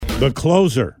The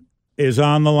closer is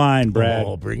on the line, Brad.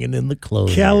 Oh, bringing in the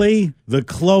closer. Kelly, the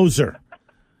closer,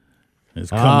 is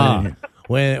coming in.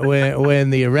 When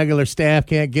the irregular staff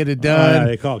can't get it done,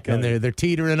 they call Kelly. and they're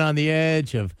teetering on the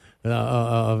edge of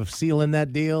sealing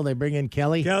that deal, they bring in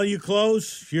Kelly. Kelly, you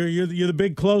close? You're the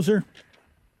big closer?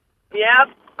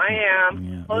 Yep, I am.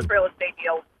 Yeah. Close real estate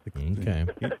deals.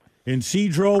 Okay. In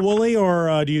Cedro, Woolley,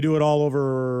 or do you do it all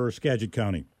over Skagit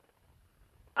County?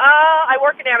 I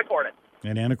work in Anacortes.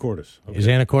 And Anacortes. Okay. Is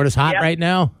Anacortes hot Yep. right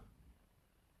now?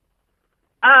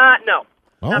 No.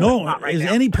 Oh. Nothing's No, hot right is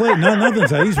now. any place? No,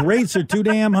 nothing's. These rates are too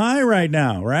damn high right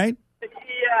now, right?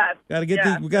 Yes. Got to get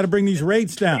yes. we got to bring these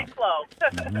rates down. Pretty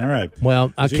slow. All right.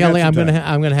 Well, So you Kelly, got I'm some gonna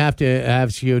time. I'm gonna have to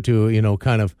ask you to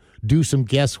kind of do some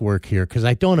guesswork here because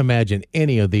I don't imagine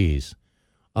any of these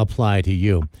apply to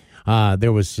you.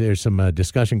 There's some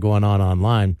discussion going on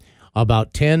online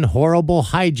about 10 horrible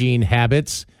hygiene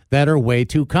habits that are way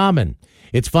too common.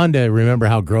 It's fun to remember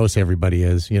how gross everybody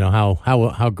is.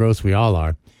 How gross we all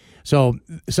are. So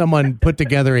someone put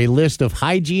together a list of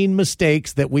hygiene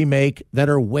mistakes that we make that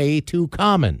are way too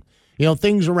common.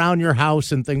 Things around your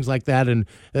house and things like that, and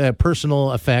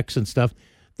personal effects and stuff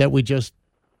that we just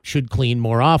should clean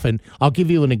more often. I'll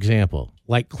give you an example,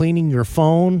 like cleaning your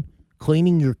phone,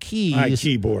 cleaning your keys. My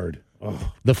keyboard.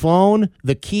 Oh. The phone,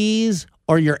 the keys,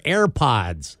 or your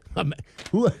AirPods.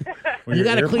 You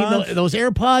got to clean those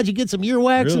AirPods. You get some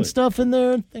earwax Really? and stuff in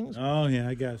there and things. Oh yeah,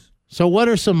 I guess. So, what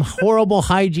are some horrible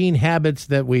hygiene habits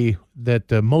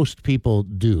that most people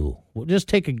do? We'll just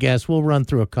take a guess. We'll run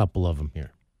through a couple of them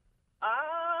here.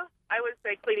 I would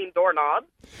say cleaning doorknobs.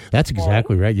 That's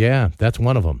exactly right. Yeah, that's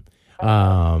one of them.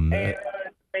 And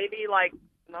maybe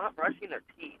not brushing their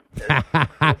teeth.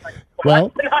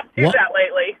 Well, not do that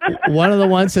lately. one of the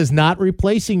ones says not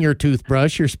replacing your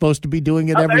toothbrush. You're supposed to be doing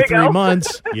it every there you 3 go.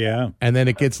 months. Yeah. And then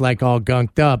it gets all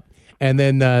gunked up. And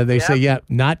then they say,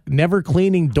 never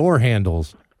cleaning door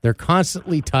handles. They're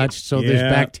constantly touched, so there's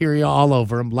bacteria all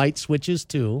over them. Light switches,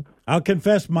 too. I'll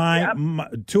confess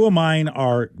two of mine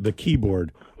are the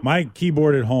keyboard. My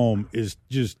keyboard at home is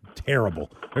just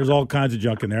terrible. There's all kinds of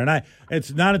junk in there. And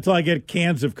it's not until I get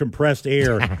cans of compressed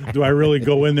air do I really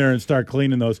go in there and start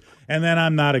cleaning those. And then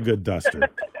I'm not a good duster.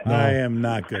 I am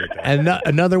not good at that. And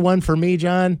another one for me,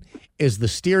 John, is the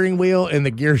steering wheel and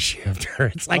the gear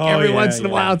shifter. It's every once in a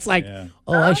while, it's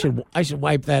I should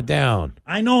wipe that down.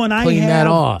 I know, and Clean that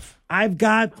off. I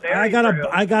got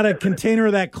a container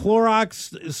of that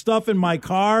Clorox stuff in my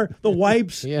car, the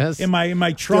wipes in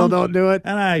my trunk. Still don't do it?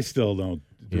 And I still don't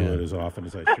do it as often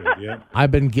as I should. Yeah.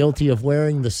 I've been guilty of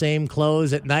wearing the same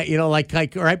clothes at night. Like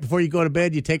right before you go to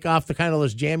bed, you take off the kind of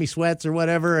those jammy sweats or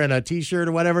whatever and a T-shirt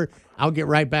or whatever. I'll get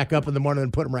right back up in the morning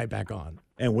and put them right back on.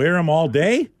 And wear them all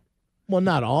day? Well,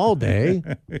 not all day.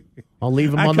 I'll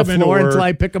leave them I on the come into floor work. until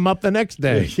I pick them up the next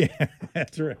day. Yeah,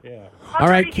 that's right. Yeah. All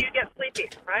right. You get sleepy,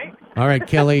 right? All right,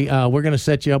 Kelly, we're going to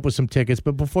set you up with some tickets.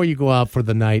 But before you go out for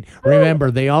the night, remember,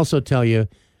 they also tell you,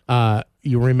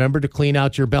 you remember to clean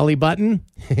out your belly button.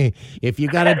 If you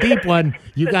got a deep one,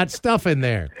 you got stuff in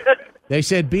there. They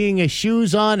said being a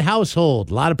shoes-on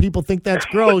household. A lot of people think that's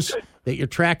gross, that you're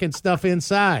tracking stuff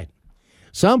inside.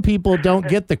 Some people don't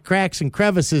get the cracks and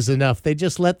crevices enough. They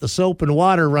just let the soap and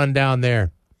water run down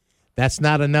there. That's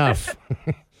not enough.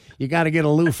 You got to get a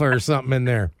loofah or something in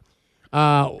there.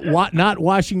 Not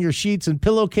washing your sheets and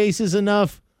pillowcases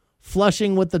enough,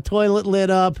 flushing with the toilet lid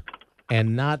up,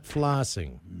 and not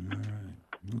flossing.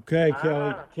 Okay,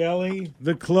 Kelly,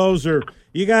 the closer.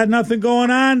 You got nothing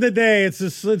going on today. It's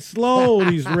slow,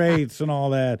 these rates and all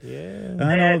that. Yeah.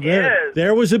 I know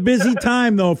there was a busy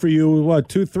time though for you. What,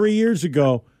 2-3 years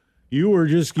ago? You were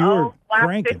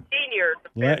cranking. 15 years.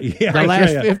 The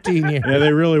last 15 years. Yeah,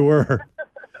 they really were.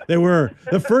 They were.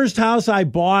 The first house I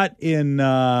bought in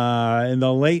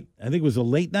the late, I think it was the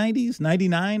late 90s,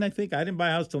 99, I think. I didn't buy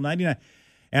a house till 99.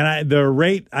 And the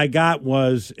rate I got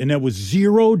was, and it was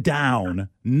 0 down,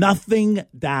 nothing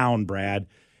down, Brad.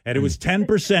 And it was 10%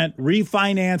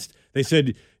 refinanced. They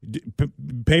said,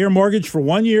 pay your mortgage for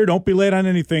 1 year. Don't be late on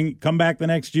anything. Come back the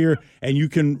next year, and you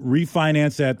can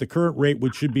refinance at the current rate,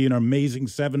 which should be an amazing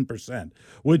 7%,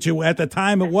 which at the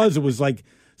time it was like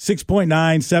 6.9,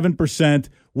 7%,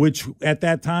 which at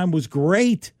that time was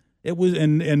great. It was,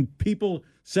 and people,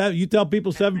 you tell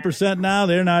people 7% now,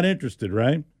 they're not interested,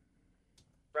 right?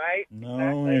 Right.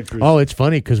 No interest. Oh, it's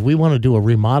funny because we want to do a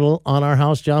remodel on our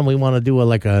house, John. We want to do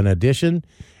an addition,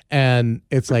 and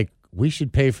it's like we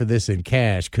should pay for this in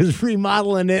cash because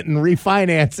remodeling it and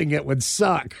refinancing it would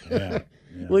suck. Yeah.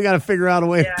 We got to figure out a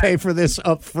way to pay for this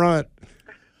up front.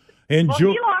 Well,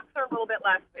 HELOCs are a little bit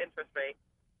less interest rate.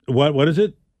 What is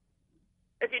it?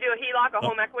 If you do a HELOC, a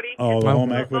home equity, the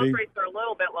home equity. those rates are a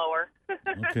little bit lower.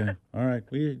 Okay. All right.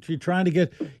 You're trying to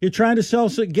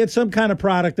get some kind of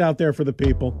product out there for the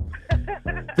people.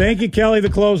 Thank you, Kelly, the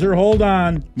closer. Hold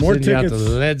on. More Send you out tickets to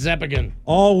Led Zeppelin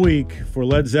all week for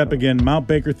Led Zeppelin, Mount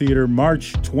Baker Theater,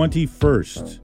 March 21st.